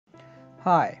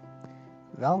Hi,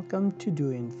 welcome to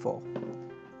Do Info.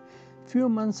 Few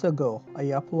months ago, I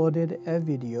uploaded a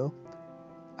video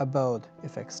about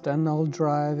if external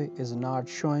drive is not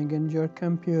showing in your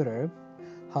computer,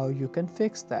 how you can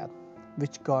fix that,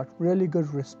 which got really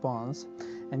good response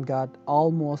and got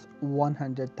almost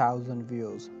 100,000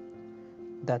 views.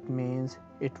 That means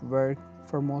it worked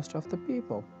for most of the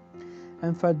people.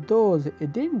 And for those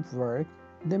it didn't work,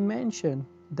 they mentioned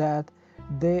that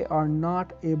they are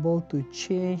not able to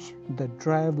change the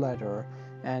drive letter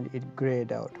and it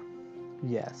grayed out.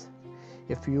 Yes,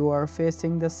 if you are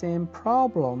facing the same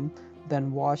problem,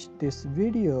 then watch this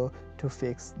video to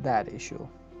fix that issue.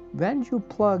 When you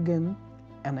plug in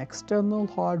an external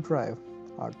hard drive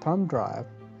or thumb drive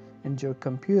into your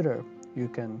computer, you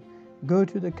can go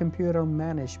to the computer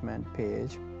management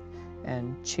page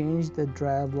and change the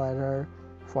drive letter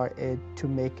for it to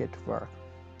make it work.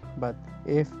 But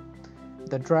if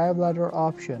the drive letter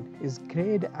option is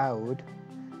grayed out,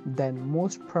 then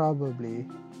most probably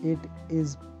it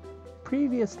is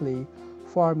previously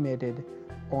formatted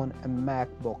on a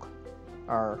MacBook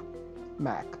or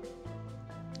Mac.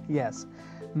 Yes,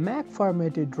 Mac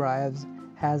formatted drives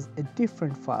has a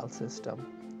different file system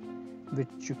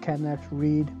which you cannot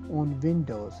read on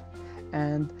Windows.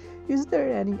 And is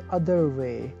there any other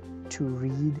way to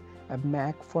read a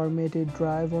Mac formatted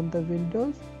drive on the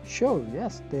Windows? Sure,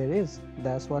 yes, there is.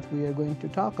 That's what we are going to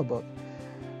talk about.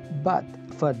 But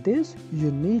for this,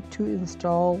 you need to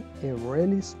install a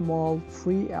really small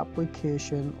free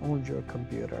application on your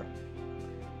computer,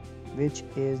 which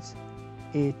is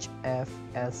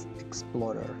HFS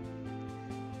Explorer.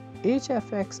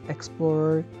 HFS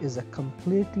Explorer is a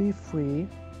completely free.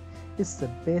 It's a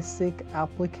basic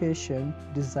application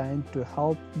designed to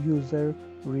help user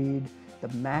read the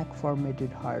Mac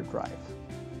formatted hard drive.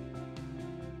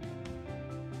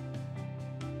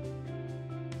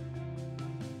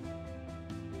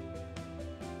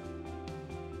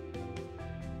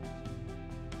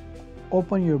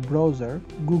 Open your browser,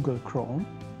 Google Chrome,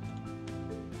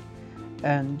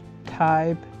 and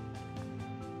type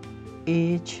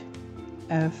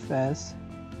HFS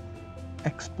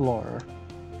Explorer.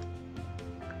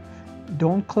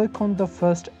 Don't click on the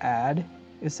first ad,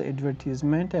 it's an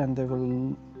advertisement and they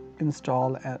will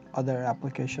install other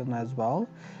application as well.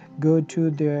 Go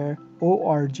to their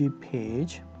org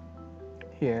page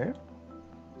here,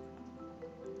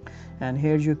 and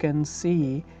here you can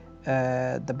see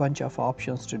the bunch of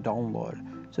options to download.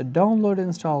 So download,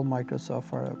 install Microsoft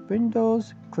for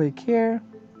Windows, click here.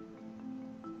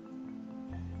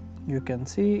 You can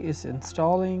see it's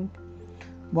installing.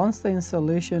 Once the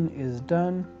installation is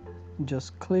done,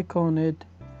 just click on it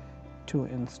to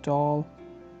install.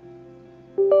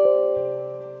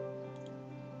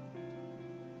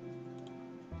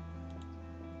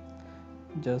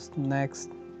 Just next,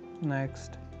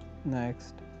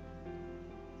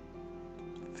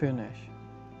 finish.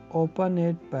 Open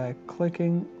it by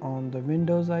clicking on the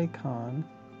Windows icon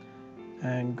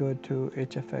and go to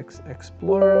HFS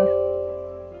Explorer.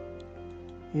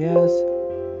 Yes,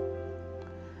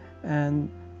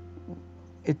 and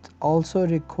it also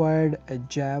required a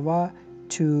Java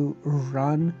to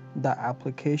run the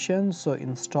application, so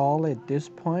install at this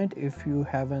point if you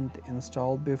haven't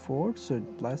installed before. So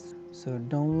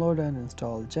download and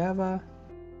install Java.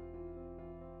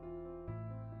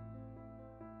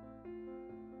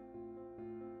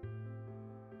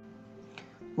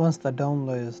 Once the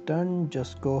download is done,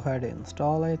 just go ahead and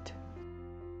install it.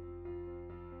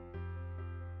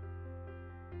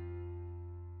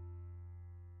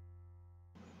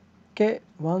 Okay,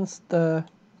 once the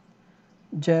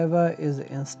Java is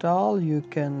installed, you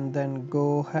can then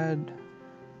go ahead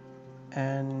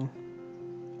and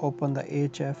open the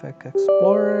HFS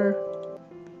Explorer,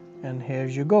 and here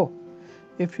you go.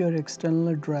 If your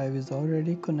external drive is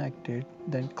already connected,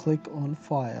 then click on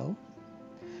File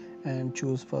and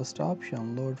choose first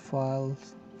option, load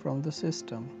files from the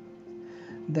system.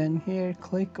 Then here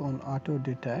click on Auto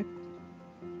Detect,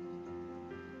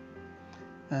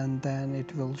 and then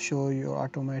it will show you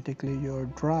automatically your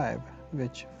drive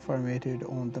which formatted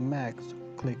on the Mac. So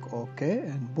click OK,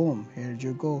 and boom, here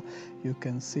you go. You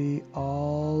can see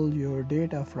all your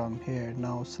data from here.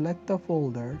 Now select the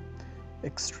folder,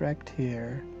 extract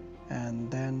here, and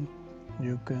then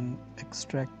you can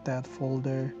extract that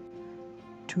folder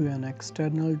to an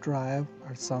external drive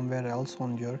or somewhere else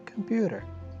on your computer.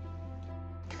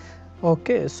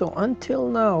 Okay, so until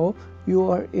now you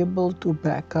are able to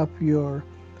back up your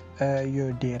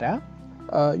data.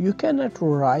 You cannot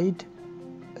write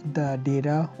the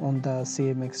data on the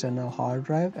same external hard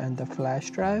drive and the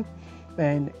flash drive,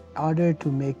 And in order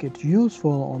to make it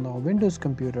useful on a Windows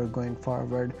computer going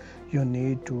forward, you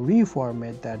need to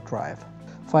reformat that drive.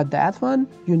 For that one,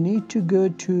 you need to go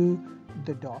to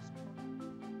the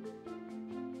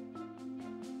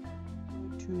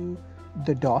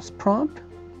DOS prompt.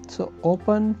 So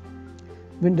open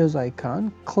Windows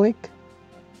icon, click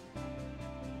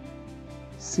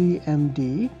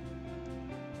CMD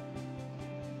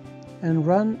and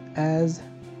run as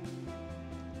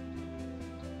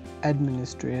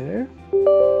administrator.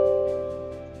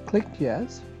 Click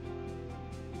yes.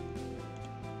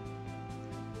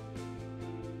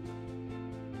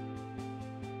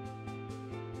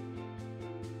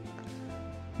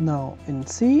 Now in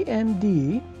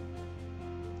CMD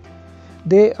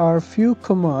there are few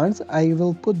commands. I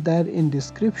will put that in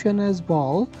description as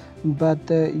well, but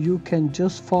you can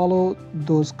just follow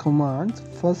those commands.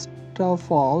 First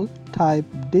of all, type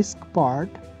Diskpart.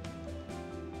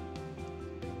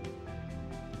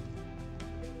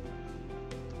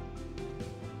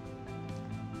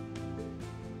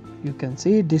 You can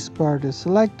see Diskpart is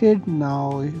selected.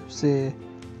 Now you say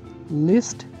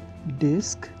list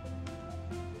disk.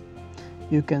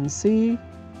 You can see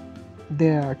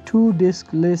there are 2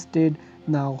 disks listed.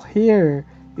 Now here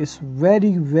is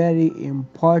very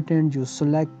important you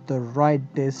select the right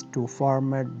disk to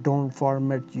format. Don't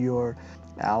format your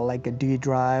like a D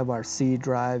drive or C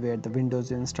drive where the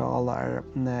Windows install or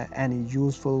any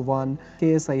useful one. In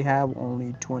case I have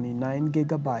only 29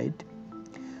 gigabyte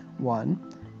one,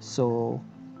 so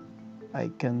I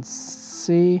can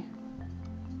see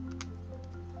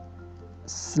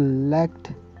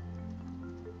select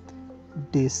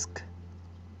disk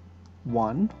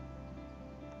 1.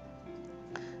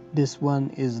 This one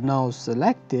is now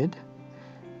selected.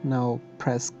 Now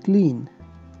press clean.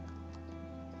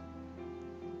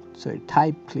 So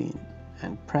type clean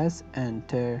and press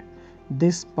enter.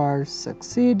 Diskpart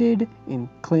succeeded in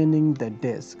cleaning the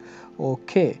disk.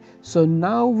 Okay, so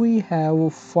now we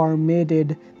have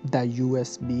formatted the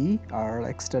USB or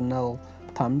external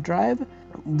thumb drive.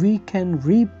 We can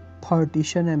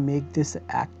repartition and make this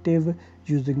active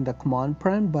using the command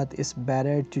prompt, but it's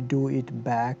better to do it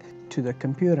back to the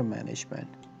computer management.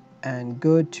 And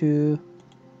go to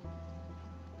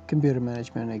computer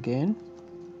management again.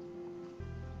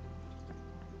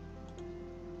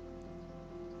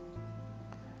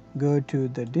 Go to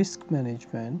the disk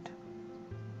management,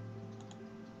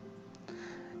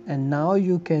 and now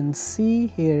you can see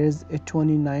here is a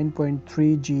 29.3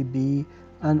 GB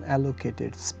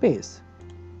unallocated space.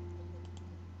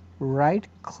 Right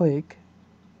click,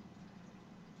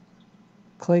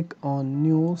 click on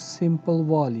new simple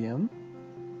volume,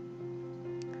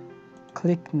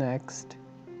 click next.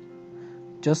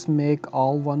 Just make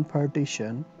all one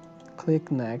partition. Click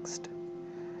next.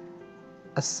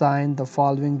 Assign the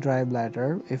following drive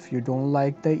letter. If you don't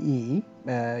like the E,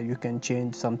 you can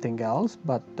change something else,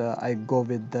 but I go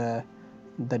with the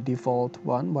default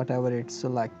one, whatever it's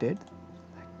selected,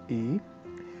 E.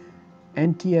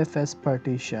 NTFS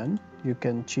partition, you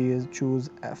can choose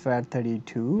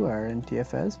FAT32 or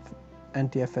NTFS.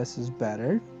 NTFS is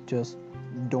better. Just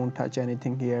don't touch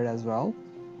anything here as well.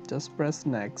 Just press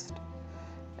next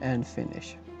and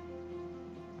finish.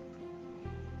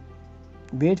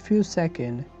 Wait few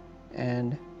seconds,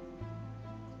 and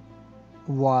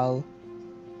while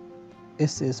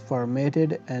it is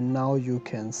formatted, and now you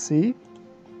can see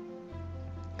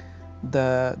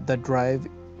the drive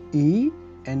E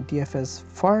NTFS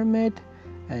format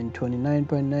and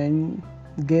 29.9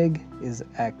 gig is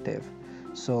active.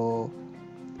 So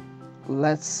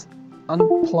let's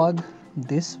unplug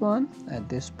this one at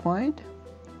this point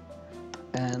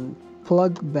and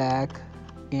plug back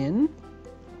in.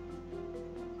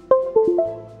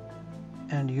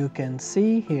 And you can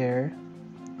see here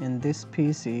in this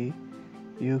PC,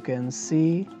 you can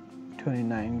see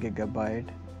 29 gigabyte,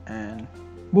 and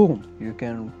boom, you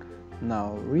can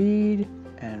now read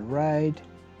and write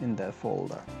in the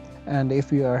folder. And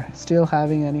if you are still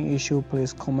having any issue,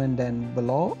 please comment down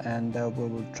below, and we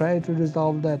will try to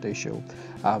resolve that issue.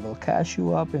 I will catch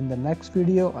you up in the next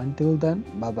video. Until then,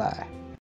 bye bye.